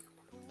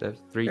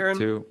 Darren?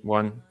 2,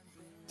 1,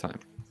 time.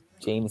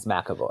 James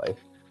McAvoy.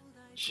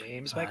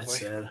 James That's McAvoy.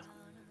 sad.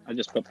 I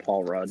just put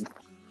Paul Rudd.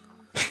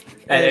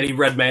 And Eddie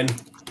Redmayne.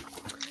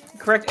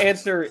 Correct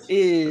answer Then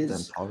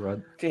is Paul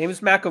Rudd.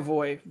 James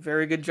McAvoy.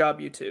 Very good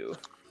job, you two.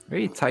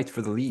 Very tight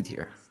for the lead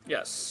here.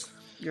 Yes.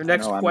 Your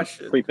next No, I'm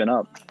question. creeping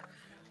up.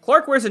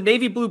 Clark wears a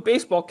navy blue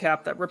baseball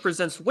cap that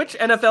represents which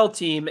NFL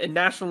team in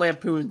National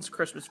Lampoon's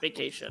Christmas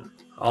Vacation?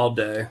 All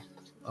day.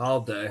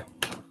 All day.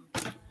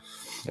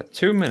 Got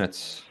 2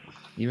 minutes.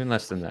 Even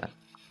less than that.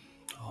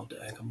 All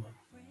day. Come on.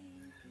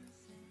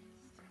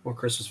 More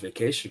Christmas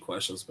vacation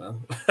questions, man.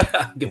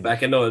 Get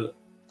back into it.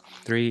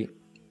 3,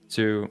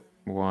 2,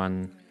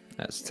 1.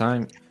 That's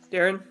time.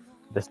 Darren?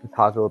 The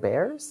Chicago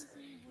Bears?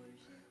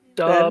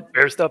 Dub,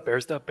 Bears, dub,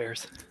 Bears, dub,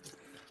 Bears.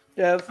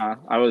 Dev?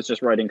 I was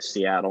just writing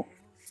Seattle.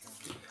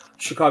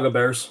 Chicago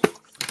Bears.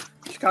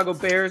 Chicago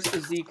Bears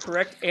is the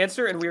correct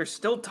answer, and we are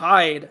still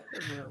tied.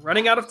 We're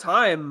running out of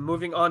time.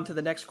 Moving on to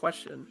the next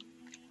question.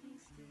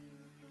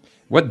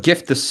 What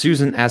gift does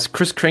Susan ask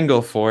Kris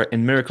Kringle for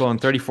in Miracle on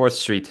 34th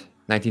Street,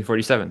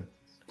 1947?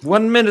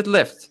 1 minute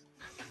left.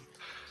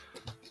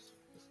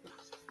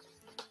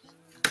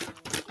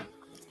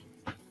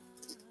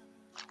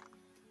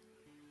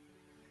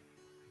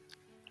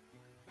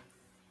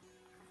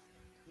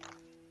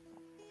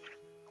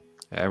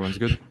 Everyone's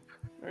good.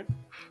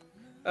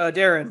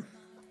 Darren?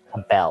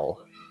 A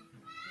bell.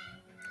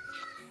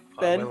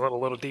 Ben? Went a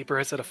little deeper.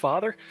 I said a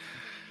father.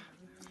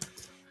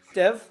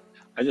 Dev?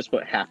 I just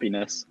put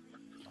happiness.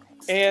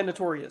 And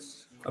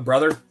Notorious. A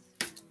brother.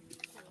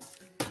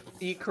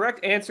 The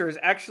correct answer is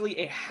actually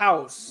a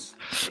house.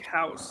 A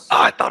house.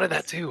 Oh, I thought of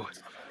that too.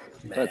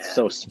 That's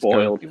so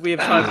spoiled. We have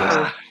time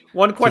for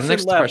one So the question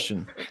next left.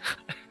 question.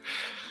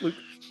 Luke.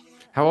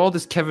 How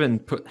is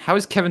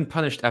Kevin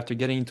punished after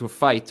getting into a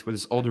fight with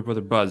his older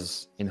brother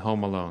Buzz in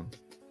Home Alone?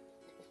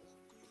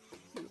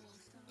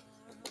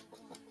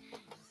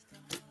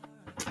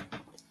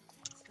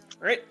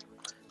 All right.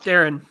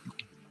 Darren.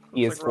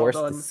 He is Looks like we're all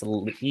forced to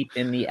done. sleep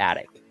in the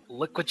attic.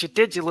 Look what you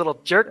did, you little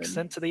jerk.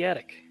 Sent to the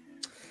attic.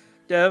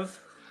 Dev.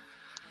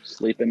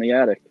 Sleep in the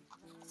attic.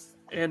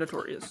 And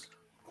Notorious.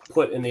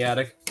 Put in the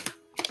attic.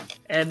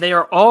 And they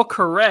are all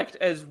correct,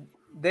 as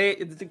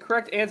the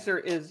correct answer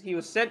is he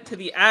was sent to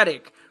the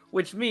attic,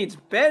 which means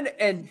Ben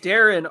and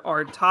Darren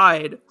are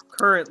tied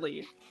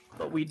currently.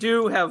 But we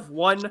do have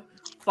one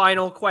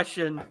final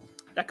question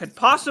that could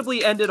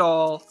possibly end it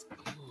all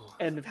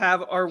and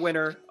have our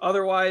winner.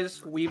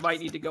 Otherwise, we might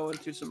need to go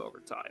into some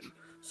overtime.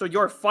 So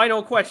your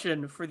final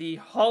question for the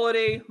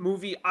holiday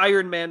movie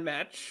Iron Man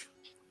match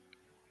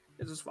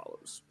is as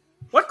follows.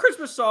 What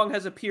Christmas song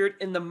has appeared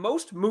in the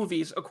most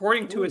movies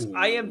according to its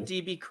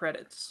IMDb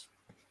credits?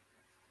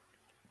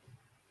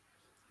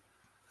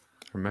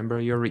 Remember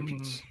your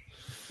repeats.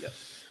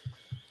 Yes.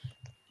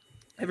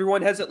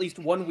 Everyone has at least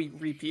one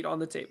repeat on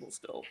the table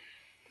still.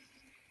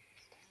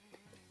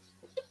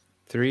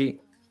 3,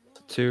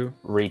 2,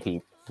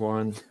 Repeat.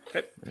 1.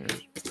 Okay.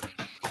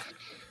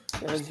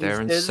 Darren's used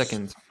Darren's his.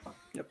 second.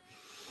 Yep.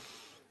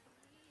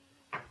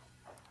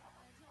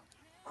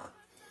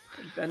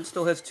 And Ben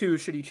still has two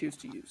should he choose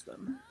to use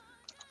them.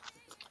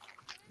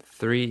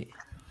 3,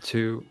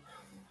 2,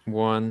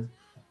 1.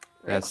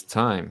 That's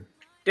time.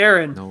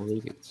 Darren, No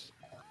repeats.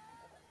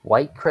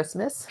 White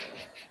Christmas?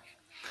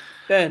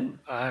 Ben,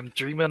 I'm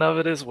dreaming of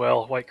it as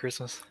well. White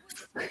Christmas.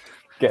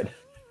 Good.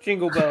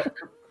 Jingle Bell,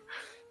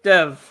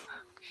 Dev,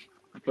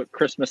 I put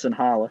Christmas in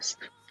Hollis.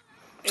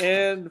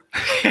 and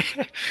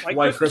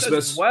White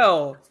Christmas. as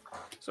well.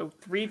 So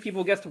 3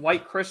 people guessed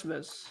White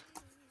Christmas.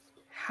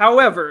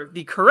 However,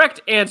 the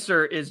correct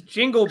answer is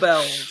Jingle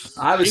Bells.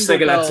 I was Jingle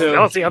thinking that Bells. too. That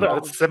was the other.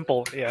 It's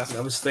simple. Yeah.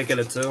 I was thinking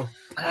it too.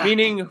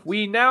 Meaning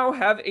we now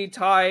have a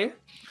tie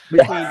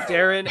between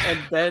Darren and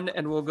Ben,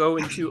 and we'll go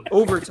into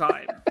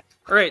overtime.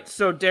 All right,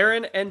 so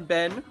Darren and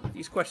Ben,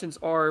 these questions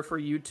are for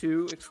you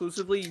two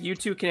exclusively. You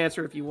two can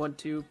answer if you want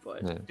to,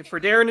 but Yeah. for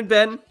Darren and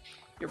Ben,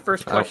 your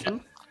first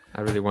question.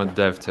 I really want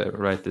Dev to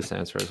write this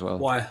answer as well.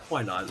 Why?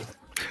 Why not?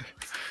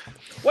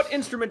 What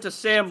instrument does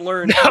Sam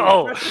learn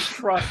No. to express his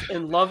trust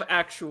in Love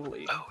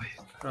Actually? Oh, wait.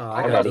 Oh,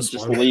 I Okay, got this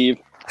Just one. leave.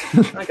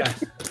 I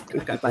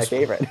got My this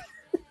favorite. One.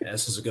 Yeah,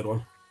 this is a good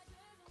one.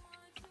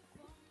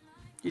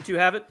 You two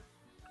have it?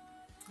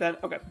 Ben,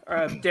 okay.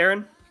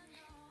 Darren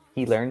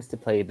He learns to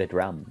play the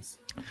drums.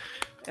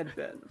 and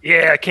Ben.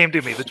 Yeah, it came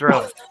to me. The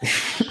drum.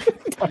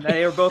 And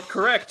they are both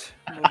correct.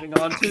 Moving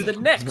on to the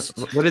next.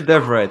 What did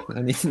Dev write?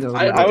 I need to know.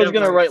 I what was Dev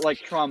gonna wrote. write like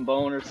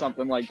trombone or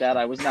something like that.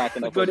 I was not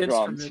gonna A good put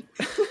drums.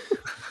 instrument.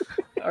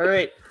 All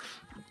right.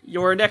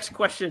 Your next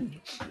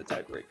question, the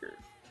tiebreaker.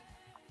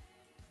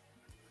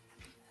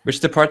 Which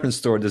department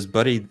store does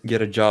Buddy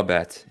get a job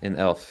at in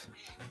Elf?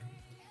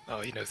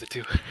 Oh, he knows it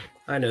too.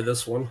 I know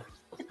this one.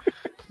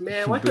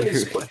 Man, why couldn't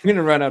these We're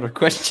gonna run out of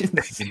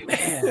questions.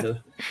 Man.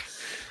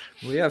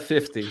 We have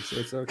 50, so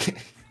it's okay.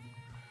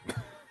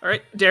 All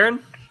right,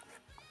 Darren.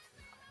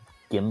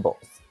 Gimbals.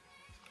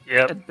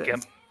 Yep, And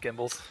Ben.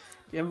 Gimbals.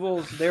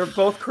 Gimbals. They're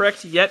both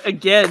correct yet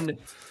again.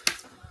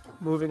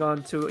 Moving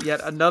on to yet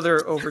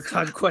another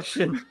overtime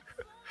question.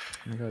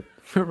 Oh my God.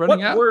 We're What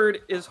running out. word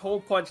is hole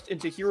punched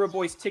into Hero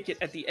Boy's ticket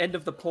at the end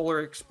of the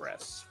Polar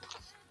Express?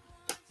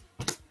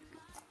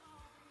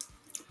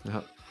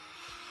 Oh,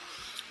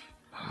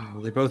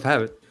 they both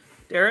have it.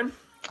 Darren?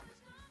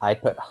 I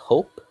put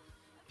hope.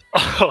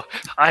 Oh,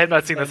 I have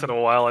not seen this in a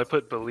while. I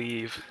put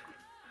believe.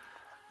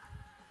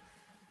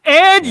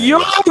 And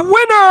your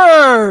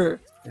winner!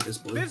 It is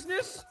blue.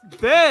 Business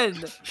Ben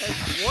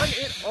has won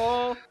it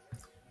all.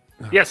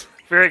 Yes,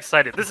 very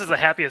excited. This is the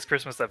happiest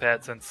Christmas I've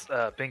had since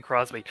Bing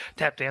Crosby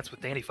tap dance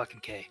with Danny fucking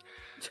K.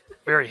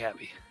 Very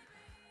happy.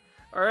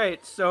 All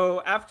right,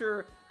 so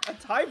after a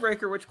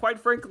tiebreaker, which quite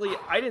frankly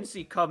I didn't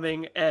see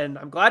coming, and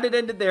I'm glad it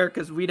ended there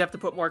because we'd have to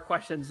put more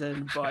questions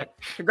in. But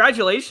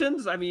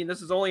congratulations! I mean,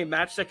 this is only a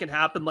match that can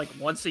happen like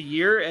once a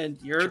year, and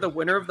you're the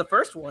winner of the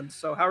first one.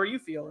 So how are you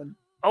feeling?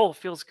 Oh, it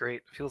feels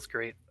great. Feels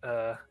great.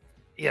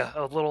 Yeah,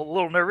 a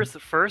little nervous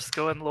at first,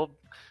 going a little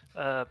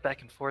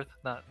back and forth,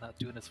 not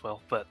doing as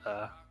well. But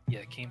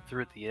yeah, came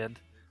through at the end.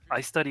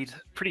 I studied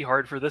pretty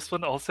hard for this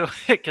one, also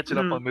catching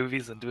up on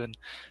movies and doing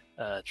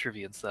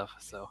trivia and stuff.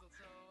 So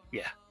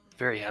yeah,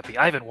 very happy.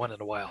 I haven't won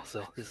in a while,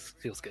 so this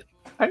feels good.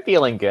 I'm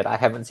feeling good. I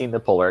haven't seen the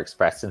Polar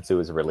Express since it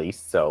was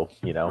released, so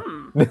you know.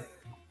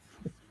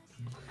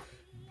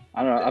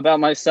 I don't know about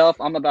myself.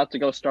 I'm about to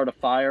go start a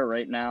fire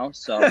right now.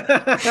 So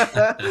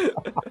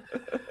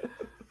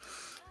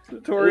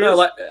Notorious. No,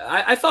 like,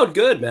 I felt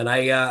good, man.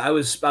 I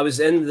was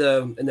in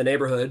the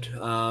neighborhood.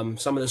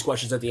 Some of those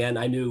questions at the end,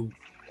 I knew,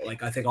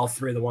 like I think all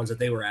three of the ones that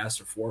they were asked,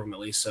 or four of them at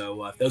least.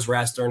 So if those were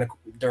asked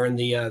during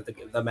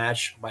the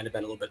match, might have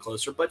been a little bit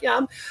closer. But yeah,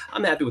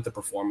 I'm happy with the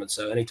performance.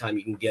 So anytime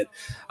you can get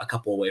a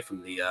couple away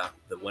from the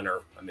winner,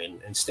 I mean,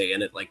 and stay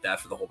in it like that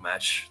for the whole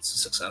match, it's a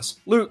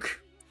success.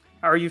 Luke,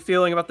 how are you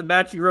feeling about the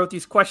match? You wrote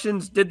these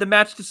questions. Did the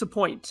match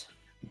disappoint?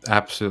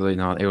 Absolutely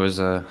not. It was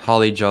a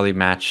holly jolly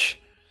match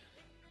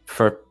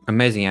for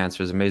amazing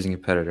answers, amazing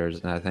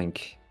competitors, and I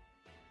think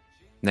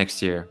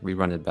next year we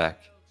run it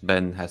back.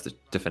 Ben has to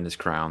defend his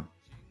crown.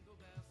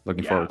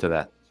 Looking forward to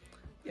that.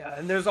 Yeah,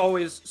 and there's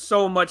always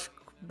so much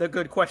the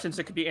good questions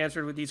that could be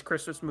answered with these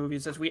Christmas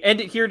movies. As we end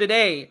it here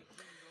today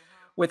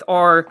with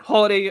our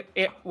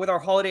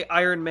holiday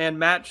Iron Man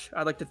match,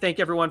 I'd like to thank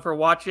everyone for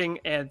watching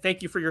and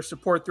thank you for your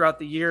support throughout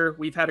the year.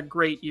 We've had a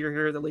great year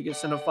here at the League of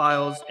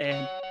Cinephiles,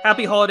 and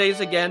happy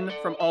holidays again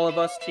from all of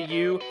us to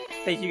you.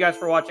 Thank you guys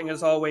for watching.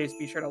 As always,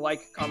 be sure to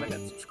like, comment,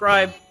 and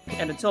subscribe.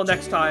 And until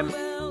next time,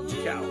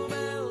 ciao.